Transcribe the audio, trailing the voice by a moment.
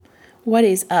What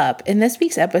is up? In this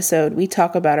week's episode, we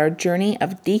talk about our journey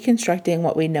of deconstructing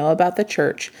what we know about the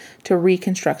church to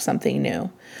reconstruct something new.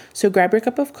 So grab your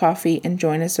cup of coffee and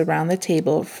join us around the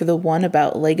table for the one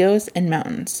about Legos and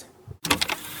mountains.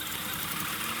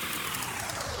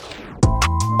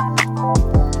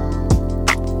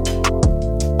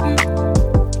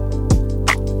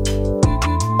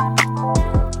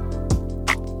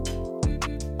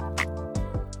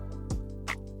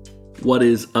 What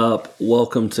is up?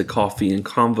 Welcome to Coffee and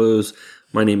Convos.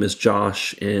 My name is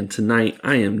Josh, and tonight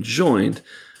I am joined,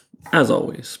 as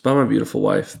always, by my beautiful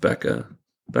wife, Becca.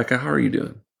 Becca, how are you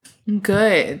doing?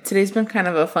 Good. Today's been kind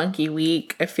of a funky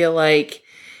week. I feel like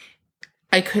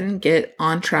I couldn't get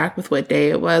on track with what day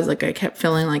it was. Like I kept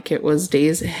feeling like it was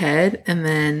days ahead. And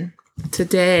then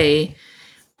today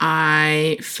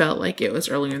I felt like it was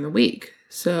earlier in the week.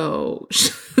 So,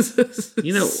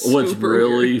 You know what's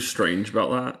really strange about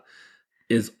that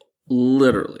is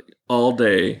literally all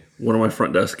day, one of my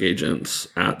front desk agents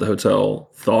at the hotel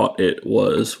thought it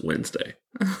was Wednesday.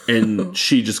 And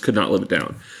she just could not live it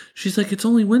down. She's like, it's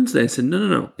only Wednesday. I said,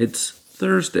 no. It's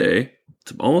Thursday.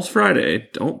 It's almost Friday.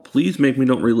 Please make me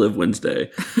don't relive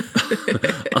Wednesday.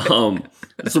 So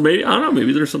maybe, I don't know,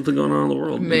 maybe there's something going on in the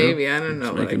world. Maybe, I don't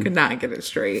know. I could not get it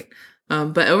straight.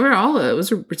 But overall,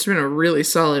 it's been a really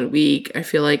solid week. I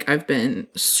feel like I've been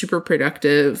super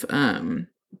productive.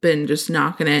 Been just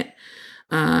knocking it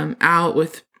out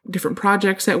with different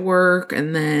projects at work,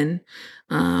 and then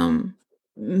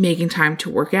making time to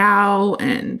work out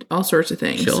and all sorts of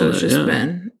things.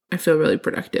 I feel really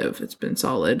productive. It's been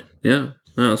solid. Yeah,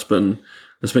 no, it's been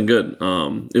good.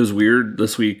 It was weird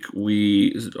this week.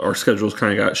 Our schedules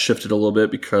kind of got shifted a little bit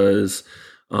because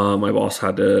my boss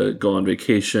had to go on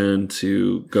vacation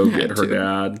to go get her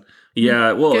dad.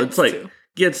 Yeah, well, it's a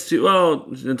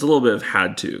little bit of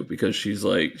had to, because she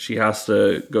has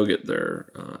to go get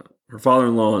her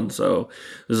father-in-law, and so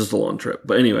this is a long trip.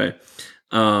 But anyway,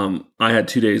 I had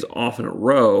 2 days off in a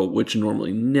row, which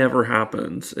normally never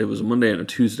happens. It was a Monday and a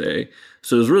Tuesday,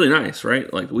 so it was really nice,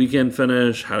 right? Like weekend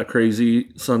finish, had a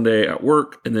crazy Sunday at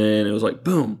work, and then it was like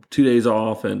boom, 2 days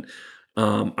off, and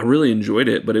I really enjoyed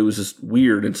it, but it was just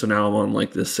weird. And so now I'm on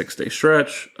like this 6-day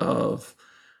stretch of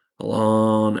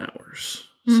long hours.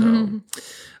 Mm-hmm.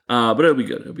 So, but it'll be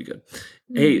good.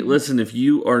 Mm-hmm. Hey, listen, if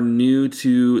you are new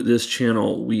to this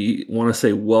channel, we want to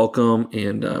say welcome,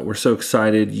 and we're so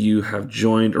excited you have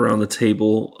joined around the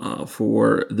table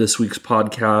for this week's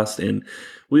podcast. And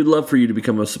we'd love for you to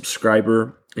become a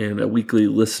subscriber and a weekly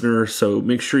listener. So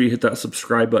make sure you hit that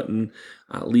subscribe button,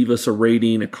 leave us a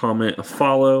rating, a comment, a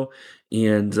follow.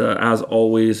 And as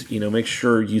always, make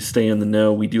sure you stay in the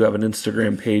know. We do have an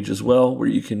Instagram page as well where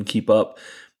you can keep up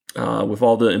with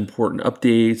all the important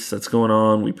updates that's going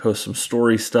on. We post some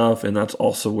story stuff, and that's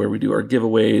also where we do our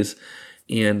giveaways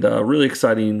and really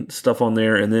exciting stuff on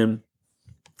there. And then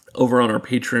over on our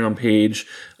Patreon page,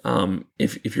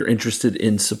 if you're interested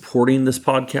in supporting this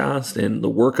podcast and the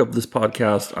work of this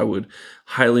podcast, I would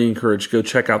highly encourage, go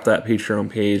check out that Patreon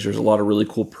page. There's a lot of really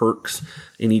cool perks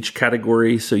in each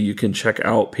category, so you can check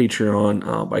out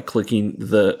Patreon by clicking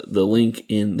the link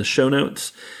in the show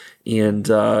notes. And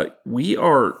we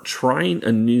are trying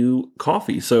a new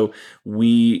coffee. So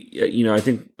I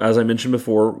think, as I mentioned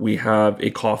before, we have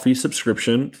a coffee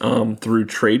subscription through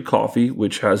Trade Coffee,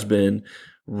 which has been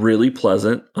really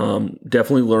pleasant.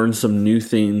 Definitely learned some new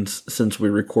things since we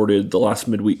recorded the last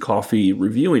midweek coffee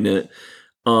reviewing it.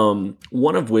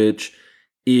 One of which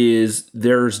is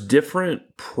there's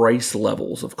different price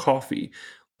levels of coffee.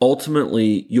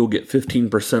 Ultimately, you'll get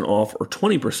 15% off or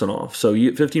 20% off. So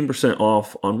you get 15%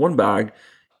 off on one bag.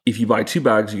 If you buy 2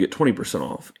 bags, you get 20%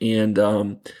 off.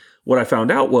 And what I found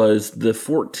out was I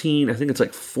think it's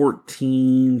like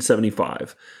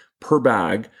 $14.75 per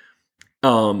bag.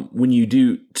 When you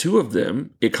do 2 of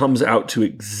them, it comes out to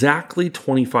exactly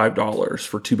 $25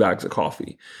 for 2 bags of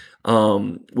coffee.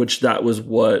 Which that was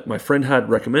what my friend had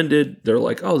recommended. They're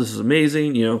like, oh, this is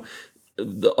amazing.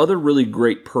 The other really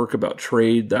great perk about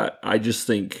Trade that I just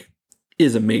think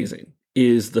is amazing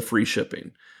is the free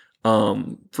shipping.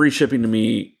 Free shipping to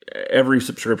me, every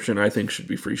subscription I think should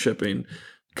be free shipping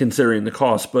considering the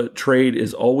cost, but Trade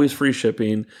is always free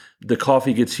shipping. The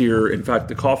coffee gets here. In fact,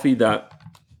 the coffee that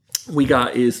we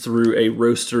got is through a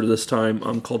roaster this time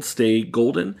called Stay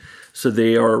Golden. So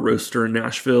they are a roaster in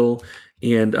Nashville.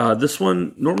 And this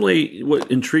one, normally what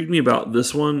intrigued me about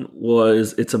this one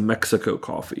was it's a Mexico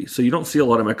coffee. So you don't see a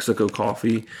lot of Mexico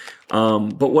coffee.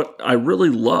 But what I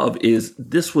really love is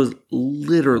this was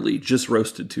literally just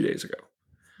roasted 2 days ago.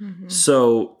 Mm-hmm.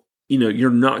 So,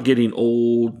 you're not getting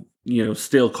old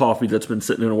stale coffee that's been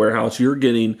sitting in a warehouse. You're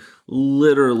getting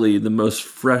literally the most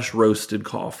fresh roasted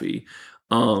coffee.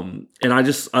 And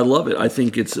I love it. I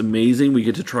think it's amazing. We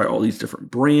get to try all these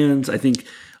different brands. I think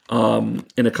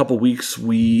in a couple weeks,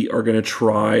 we are going to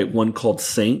try one called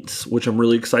Saints, which I'm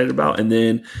really excited about. And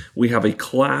then we have a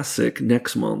classic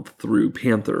next month through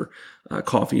Panther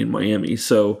Coffee in Miami.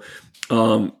 So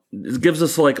it gives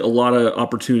us like a lot of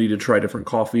opportunity to try different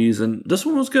coffees. And this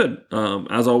one was good.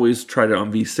 As always, tried it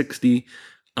on V60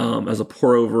 as a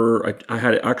pour over. I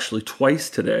had it actually twice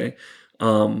today.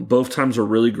 Both times were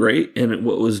really great. And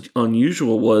what was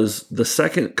unusual was the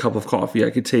second cup of coffee,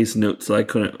 I could taste notes that I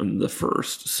couldn't in the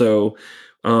first. So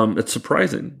it's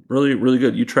surprising. Really, really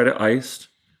good. You tried it iced.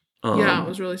 Yeah, it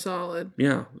was really solid.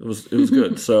 Yeah, it was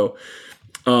good. So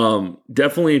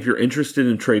definitely if you're interested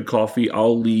in trade coffee,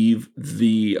 I'll leave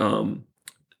the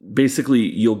basically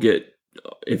you'll get,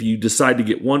 if you decide to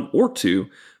get 1 or 2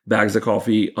 bags of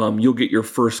coffee, you'll get your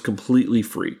first completely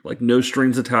free, like no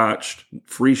strings attached,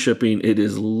 free shipping. It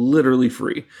is literally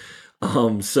free.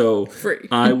 So Free.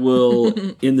 I will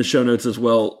in the show notes as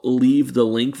well leave the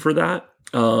link for that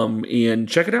and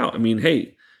check it out. I mean,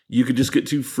 hey, you could just get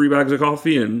 2 free bags of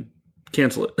coffee and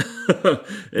cancel it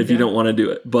if you don't want to do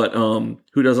it. But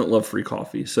who doesn't love free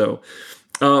coffee? So,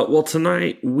 well,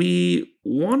 tonight we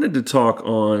wanted to talk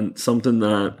on something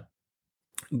that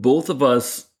both of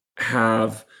us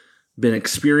have been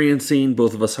experiencing,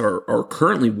 both of us are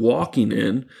currently walking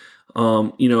in.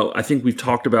 I think we've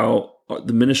talked about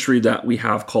the ministry that we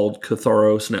have called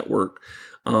Catharos Network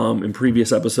in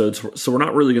previous episodes. So we're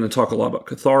not really going to talk a lot about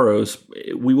Catharos.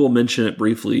 We will mention it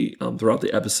briefly throughout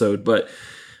the episode, but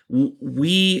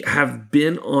we have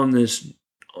been on this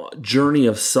journey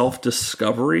of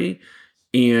self-discovery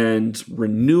and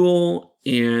renewal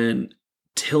and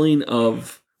tilling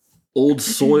of old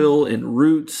soil and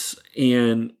roots,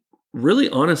 and really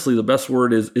honestly the best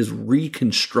word is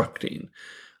reconstructing,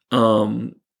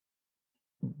 but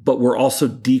we're also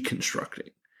deconstructing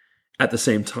at the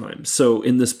same time. So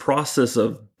in this process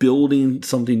of building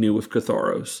something new with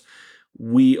Catharos,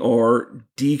 we are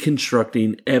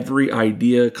deconstructing every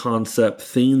idea, concept,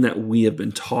 thing that we have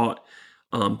been taught,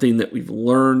 thing that we've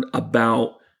learned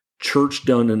about church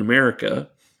done in America,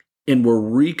 and we're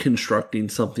reconstructing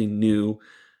something new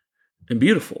and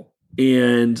beautiful.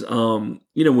 And,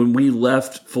 when we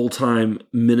left full-time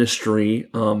ministry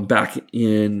back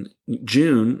in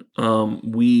June,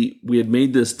 we had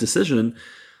made this decision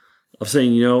of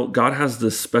saying, God has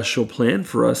this special plan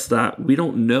for us that we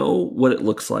don't know what it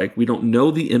looks like. We don't know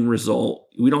the end result.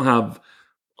 We don't have,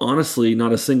 honestly,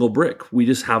 not a single brick. We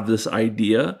just have this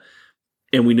idea,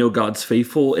 and we know God's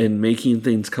faithful in making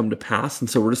things come to pass. And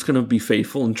so we're just going to be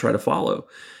faithful and try to follow.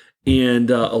 And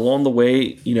along the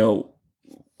way,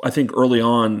 I think early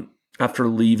on, after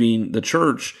leaving the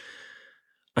church,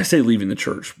 I say leaving the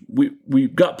church, we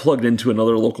got plugged into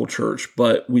another local church,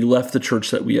 but we left the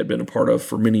church that we had been a part of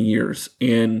for many years.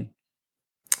 And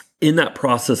in that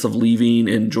process of leaving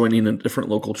and joining a different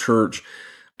local church,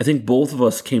 I think both of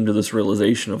us came to this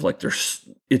realization of like, I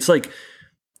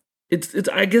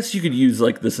guess you could use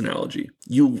like this analogy.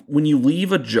 When you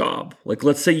leave a job, like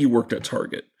let's say you worked at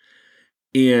Target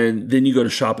and then you go to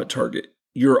shop at Target,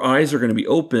 your eyes are going to be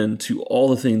open to all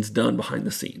the things done behind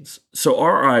the scenes. So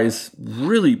our eyes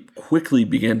really quickly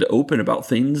began to open about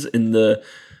things in the,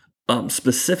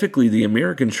 specifically the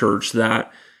American church,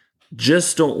 that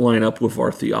just don't line up with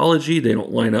our theology. They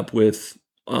don't line up with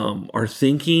our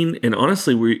thinking. And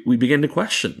honestly, we began to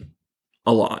question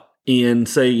a lot and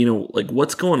say, like,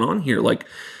 what's going on here? Like,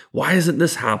 why isn't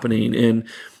this happening? And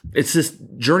it's this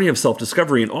journey of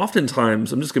self-discovery. And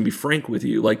oftentimes, I'm just going to be frank with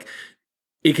you, like,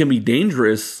 it can be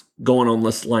dangerous going on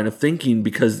this line of thinking,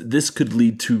 because this could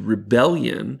lead to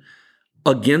rebellion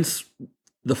against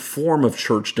the form of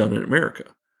church done in America.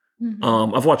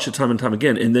 Mm-hmm. I've watched it time and time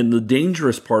again. And then the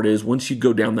dangerous part is once you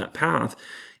go down that path,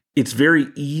 it's very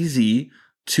easy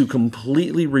to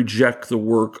completely reject the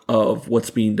work of what's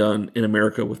being done in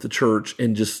America with the church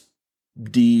and just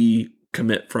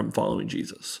decommit from following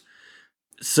Jesus.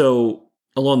 So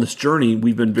along this journey,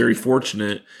 we've been very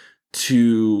fortunate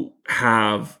to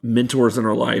have mentors in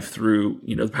our life through,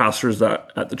 the pastors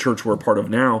that at the church we're a part of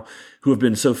now, who have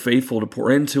been so faithful to pour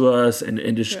into us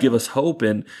and just give us hope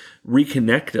and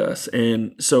reconnect us.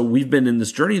 And so we've been in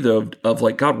this journey though of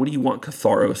like, God, what do you want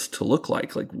Catharos to look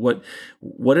like? Like what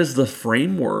is the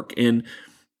framework? And,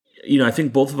 I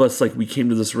think both of us, like, we came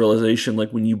to this realization,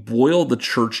 like, when you boil the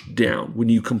church down, when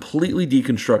you completely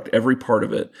deconstruct every part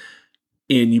of it,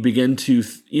 and you begin to,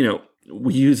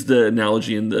 we use the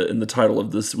analogy in the title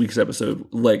of this week's episode,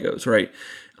 Legos, right?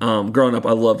 growing up,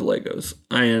 I loved Legos.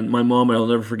 And my mom, I'll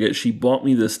never forget, she bought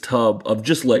me this tub of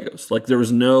just Legos. Like there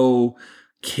was no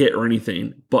kit or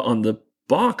anything. But on the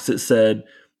box, it said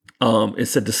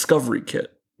Discovery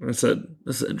Kit. And I said,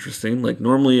 this is interesting. Like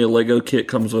normally a Lego kit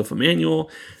comes with a manual.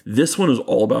 This one is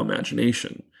all about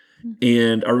imagination.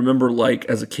 And I remember like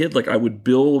as a kid, like I would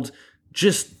build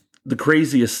just the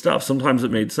craziest stuff. Sometimes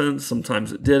it made sense,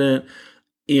 sometimes it didn't.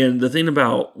 And the thing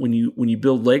about when you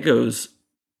build Legos,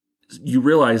 you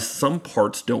realize some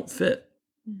parts don't fit.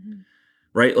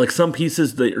 Right? Like some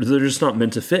pieces they're just not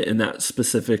meant to fit in that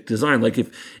specific design. Like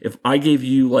if I gave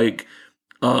you like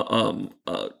a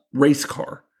race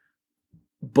car,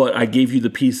 but I gave you the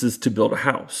pieces to build a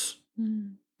house,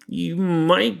 you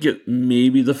might get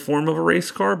maybe the form of a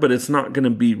race car, but it's not going to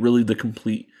be really the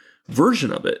complete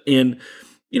version of it. And,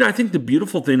 I think the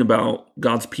beautiful thing about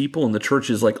God's people and the church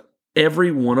is like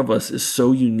every one of us is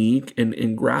so unique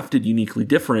and grafted uniquely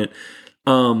different.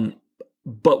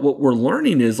 But what we're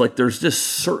learning is like there's just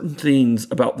certain things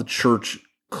about the church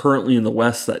currently in the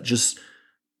West that just,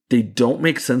 they don't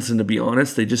make sense. And to be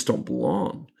honest, they just don't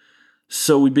belong.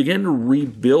 So we began to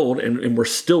rebuild, and we're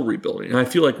still rebuilding. And I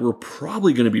feel like we're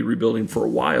probably going to be rebuilding for a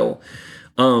while.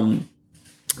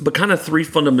 But kind of three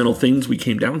fundamental things we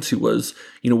came down to was,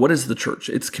 what is the church?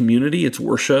 It's community, it's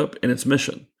worship, and it's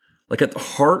mission. Like at the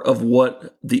heart of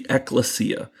what the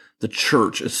ecclesia, the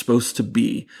church, is supposed to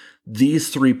be, these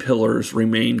three pillars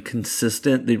remain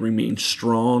consistent. They remain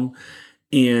strong.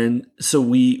 And so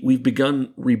we've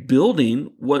begun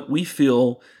rebuilding what we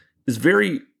feel is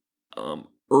very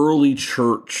early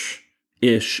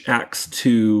church-ish Acts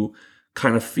 2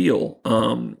 kind of feel.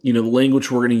 The language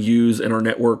we're going to use in our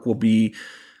network will be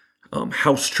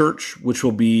house church, which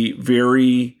will be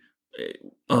very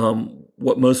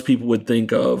what most people would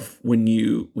think of when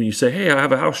you say, hey, I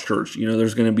have a house church.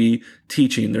 There's going to be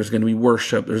teaching, there's going to be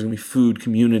worship, there's going to be food,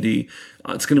 community.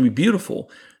 It's going to be beautiful.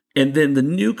 And then the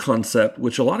new concept,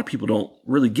 which a lot of people don't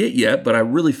really get yet, but I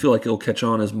really feel like it'll catch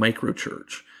on, is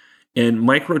microchurch. And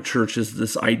microchurch is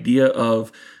this idea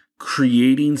of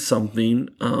creating something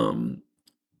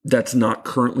that's not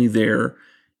currently there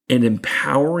and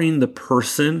empowering the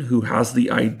person who has the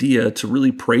idea to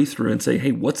really pray through and say,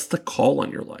 hey, what's the call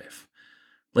on your life?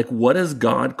 Like, what has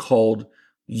God called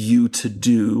you to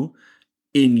do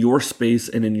in your space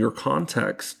and in your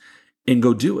context, and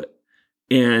go do it?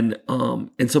 And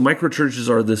so microchurches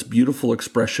are this beautiful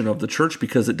expression of the church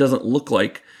because it doesn't look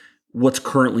like what's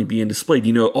currently being displayed.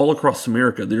 All across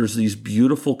America, there's these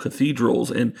beautiful cathedrals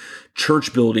and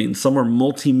church buildings. Some are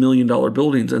multi-million-dollar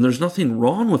buildings, and there's nothing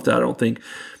wrong with that, I don't think.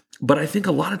 But I think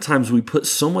a lot of times we put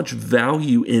so much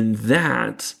value in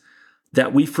that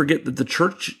we forget that the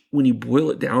church, when you boil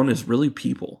it down, is really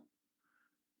people,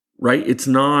 right? It's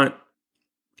not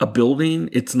a building.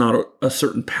 It's not a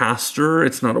certain pastor.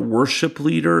 It's not a worship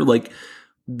leader. Like,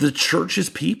 the church is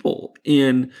people.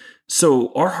 And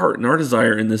so our heart and our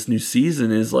desire in this new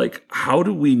season is like, how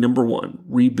do we, number one,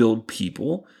 rebuild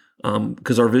people?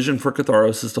 Because our vision for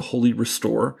Catharos is to wholly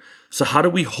restore. So how do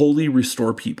we wholly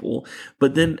restore people?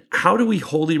 But then how do we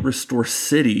wholly restore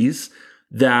cities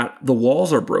that the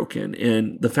walls are broken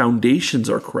and the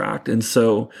foundations are cracked? And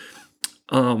so,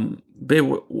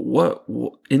 babe, what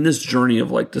in this journey of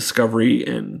like discovery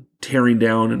and tearing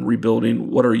down and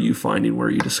rebuilding, what are you finding? Where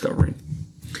are you discovering?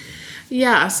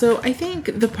 Yeah, so I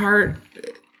think the part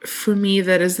for me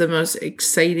that is the most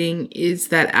exciting is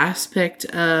that aspect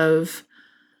of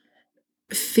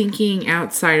thinking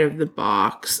outside of the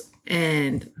box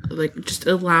and like just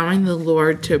allowing the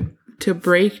Lord to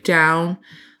break down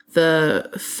the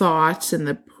thoughts and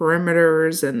the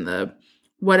perimeters and the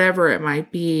whatever it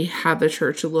might be, how the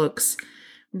church looks,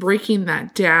 breaking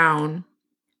that down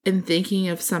and thinking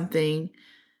of something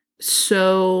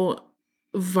so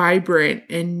vibrant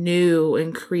and new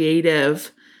and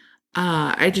creative.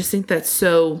 I just think that's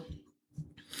so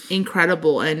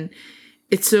incredible, and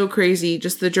it's so crazy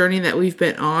just the journey that we've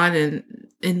been on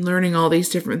and learning all these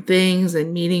different things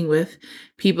and meeting with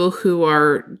people who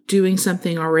are doing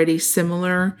something already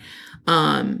similar,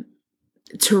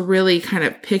 to really kind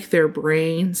of pick their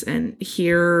brains and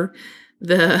hear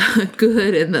the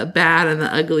good and the bad and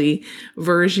the ugly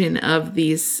version of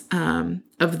these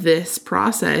of this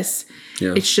process.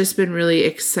 Yeah. It's just been really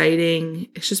exciting.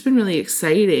 It's just been really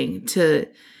exciting to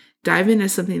dive into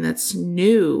something that's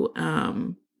new.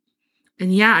 And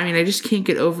yeah, I mean, I just can't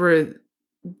get over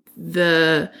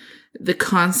the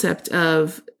concept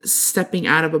of stepping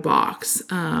out of a box.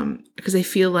 Because I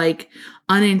feel like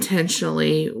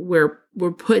unintentionally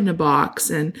we're put in a box,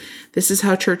 and this is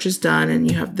how church is done, and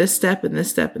you have this step and this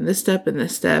step and this step and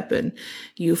this step, and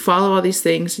you follow all these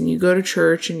things, and you go to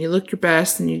church and you look your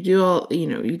best, and you do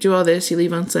all this, you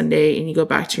leave on Sunday and you go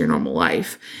back to your normal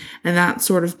life. And that's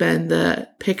sort of been the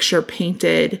picture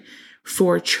painted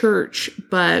for church,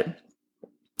 but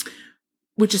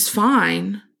which is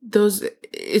fine.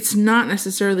 It's not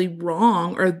necessarily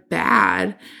wrong or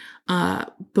bad,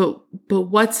 but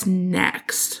what's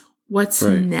next? What's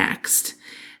next?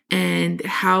 And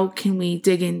how can we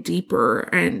dig in deeper?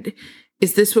 And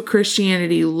is this what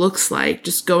Christianity looks like?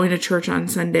 Just going to church on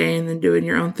Sunday and then doing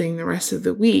your own thing the rest of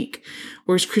the week?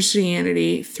 Or is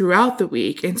Christianity throughout the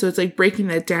week? And so it's like breaking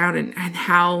that down, and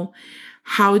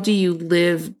how do you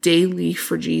live daily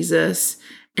for Jesus,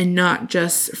 and not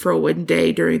just for one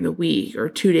day during the week or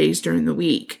 2 days during the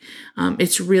week?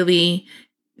 It's really,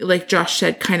 like Josh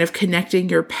said, kind of connecting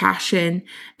your passion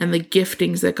and the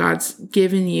giftings that God's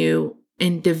given you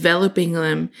and developing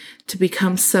them to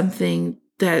become something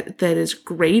that is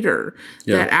greater,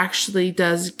 that actually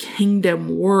does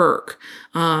kingdom work,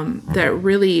 that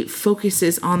really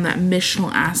focuses on that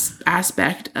missional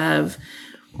aspect of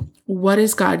what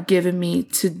has God given me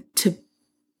to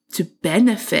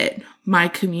benefit my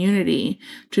community,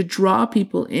 to draw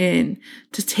people in,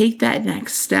 to take that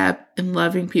next step in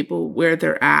loving people where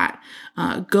they're at,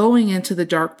 going into the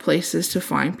dark places to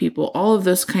find people, all of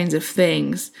those kinds of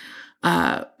things.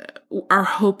 Our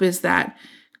hope is that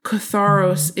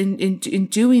Katharos, in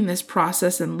doing this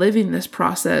process and living this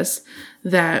process,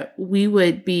 that we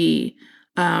would be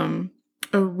a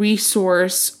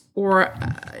resource or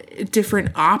a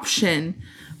different option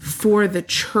for the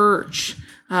church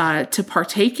to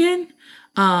partake in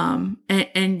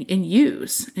and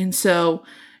use. And so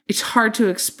it's hard to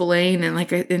explain.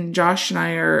 And Josh and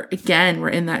I we're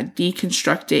in that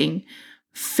deconstructing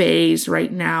phase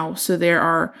right now. So there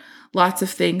are lots of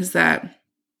things that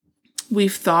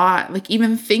we've thought, like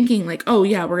even thinking like, oh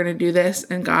yeah, we're going to do this.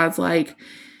 And God's like,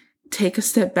 take a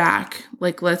step back.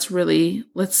 Like, let's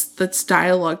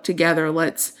dialogue together.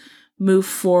 Let's move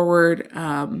forward,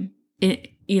 on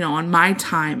my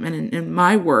time and in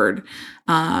my word.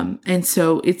 And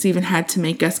so it's even had to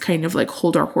make us kind of like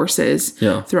hold our horses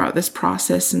throughout this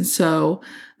process. And so,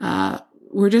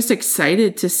 we're just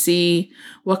excited to see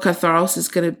what Katharos is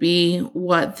going to be,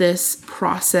 what this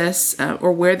process,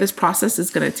 or where this process is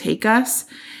going to take us.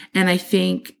 And I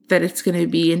think that it's going to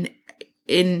be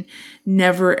in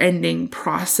never-ending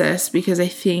process, because I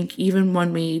think even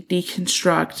when we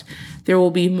deconstruct, there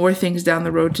will be more things down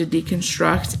the road to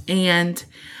deconstruct. And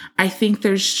I think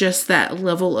there's just that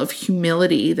level of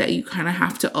humility that you kind of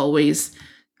have to always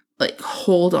like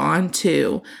hold on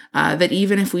to, that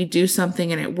even if we do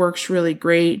something and it works really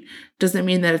great, doesn't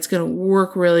mean that it's going to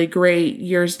work really great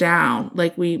years down.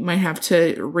 Like, we might have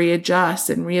to readjust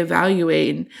and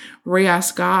reevaluate and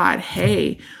re-ask God,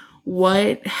 hey,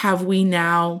 what have we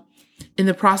now, in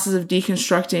the process of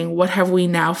deconstructing, what have we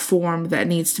now formed that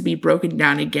needs to be broken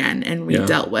down again and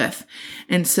redealt with?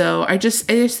 And so I just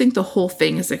think the whole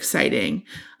thing is exciting,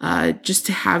 just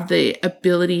to have the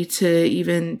ability to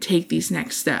even take these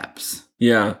next steps.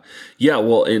 Yeah.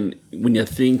 Well, and when you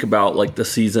think about like the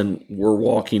season we're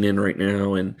walking in right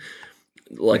now, and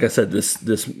like I said, this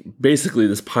basically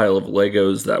this pile of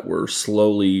Legos that we're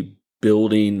slowly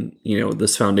building,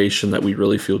 this foundation that we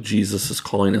really feel Jesus is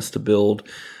calling us to build.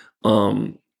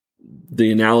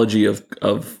 The analogy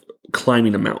of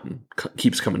climbing a mountain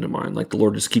keeps coming to mind. Like, the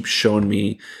Lord just keeps showing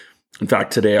me. In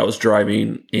fact, today I was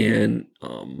driving, and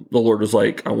the Lord was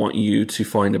like, I want you to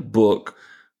find a book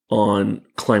on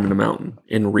climbing a mountain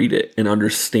and read it and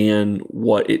understand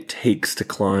what it takes to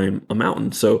climb a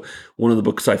mountain. So one of the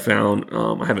books I found,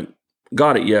 I haven't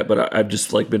got it yet, but I've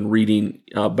just like been reading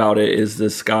about it, is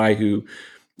this guy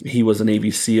he was a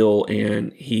Navy SEAL,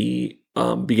 and he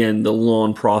began the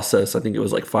long process, I think it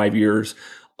was like 5 years,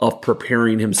 of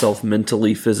preparing himself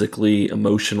mentally, physically,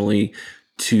 emotionally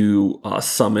to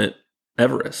summit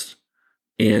Everest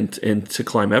and to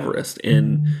climb Everest.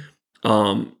 And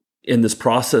in this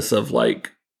process of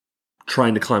like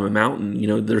trying to climb a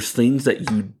mountain, there's things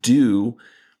that you do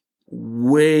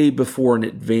way before in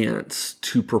advance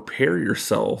to prepare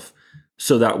yourself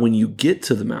so that when you get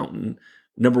to the mountain,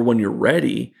 number one, you're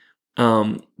ready,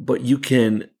 but you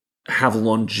can have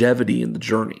longevity in the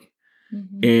journey.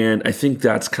 Mm-hmm. And I think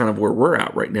that's kind of where we're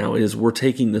at right now, is we're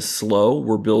taking this slow,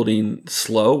 we're building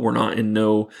slow. We're not in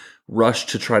no rush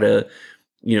to try to,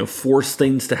 force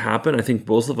things to happen. I think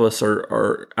both of us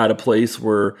are at a place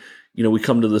where, we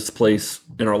come to this place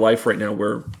in our life right now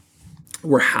where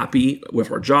we're happy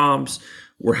with our jobs.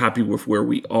 We're happy with where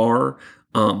we are.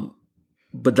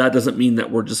 But that doesn't mean that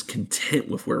we're just content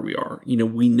with where we are.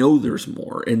 We know there's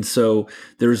more. And so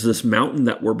there's this mountain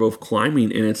that we're both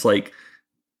climbing, and it's like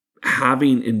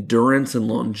having endurance and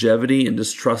longevity and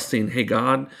just trusting, hey,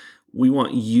 God, we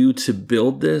want you to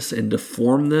build this and to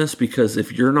form this, because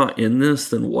if you're not in this,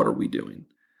 then what are we doing?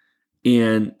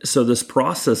 And so this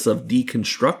process of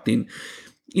deconstructing,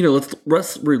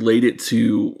 let's relate it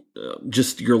to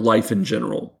just your life in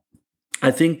general. I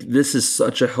think this is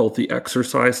such a healthy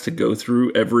exercise to go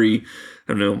through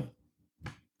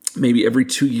maybe every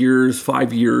 2 years,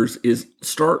 5 years, is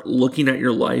start looking at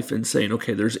your life and saying,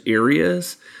 okay, there's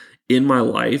areas in my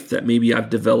life that maybe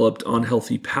I've developed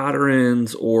unhealthy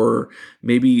patterns, or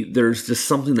maybe there's just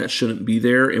something that shouldn't be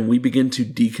there. And we begin to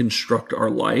deconstruct our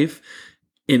life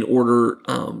in order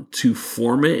to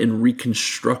form it and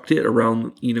reconstruct it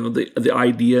around, the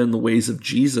idea and the ways of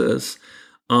Jesus.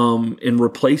 And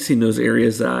replacing those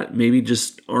areas that maybe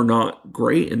just are not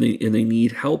great, and they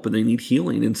need help and they need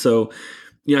healing. And so,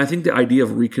 I think the idea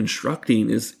of reconstructing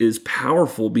is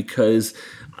powerful, because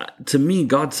to me,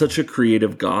 God's such a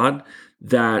creative God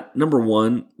that, number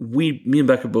one, me and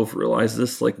Becca both realize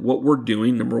this, like what we're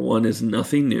doing, number one, is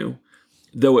nothing new,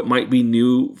 though it might be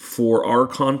new for our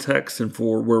context and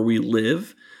for where we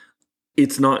live.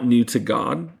 It's not new to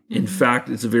God. In fact,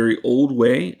 it's a very old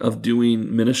way of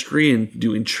doing ministry and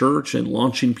doing church and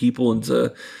launching people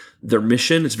into their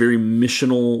mission. It's very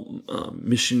missional,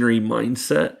 missionary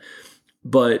mindset.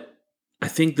 But I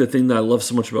think the thing that I love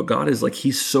so much about God is like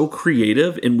he's so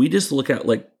creative, and we just look at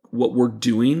like what we're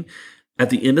doing. At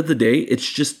the end of the day, it's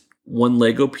just one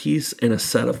Lego piece and a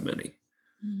set of many.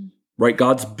 Right?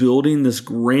 God's building this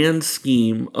grand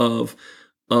scheme of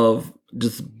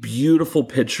just beautiful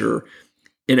picture.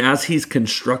 And as he's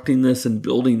constructing this and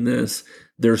building this,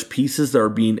 there's pieces that are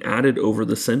being added over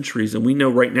the centuries. And we know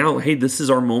right now, hey, this is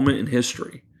our moment in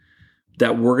history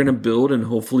that we're going to build and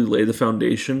hopefully lay the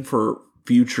foundation for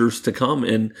futures to come.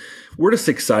 And we're just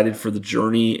excited for the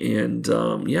journey. And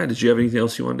did you have anything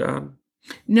else you wanted to add?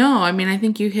 No, I mean, I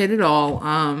think you hit it all.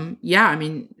 I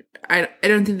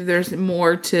don't think that there's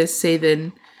more to say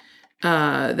than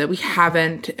that we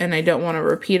haven't, and I don't want to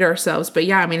repeat ourselves. But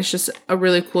yeah, I mean, it's just a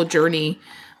really cool journey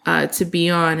to be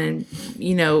on and,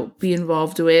 be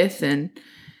involved with, and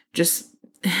just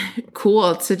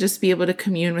cool to just be able to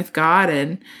commune with God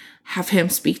and have him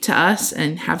speak to us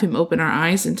and have him open our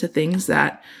eyes into things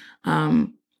that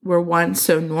were once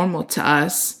so normal to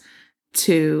us,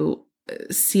 to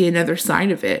see another side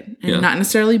of it, and not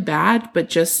necessarily bad, but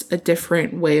just a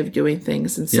different way of doing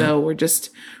things. And so we're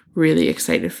just really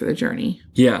excited for the journey.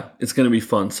 Yeah, it's going to be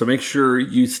fun. So make sure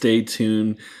you stay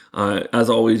tuned. As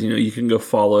always, you can go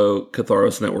follow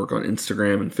Catharos Network on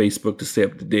Instagram and Facebook to stay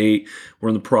up to date. We're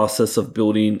in the process of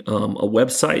building a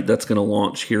website that's going to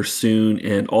launch here soon,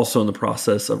 and also in the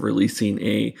process of releasing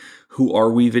a Who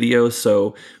Are We video.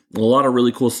 So a lot of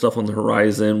really cool stuff on the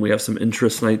horizon. We have some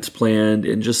interest nights planned,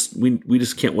 and we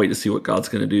just can't wait to see what God's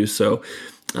going to do. So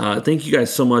thank you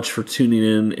guys so much for tuning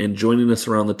in and joining us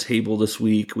around the table this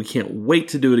week. We can't wait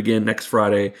to do it again next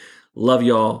Friday. Love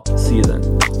y'all. See you then.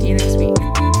 See you next week.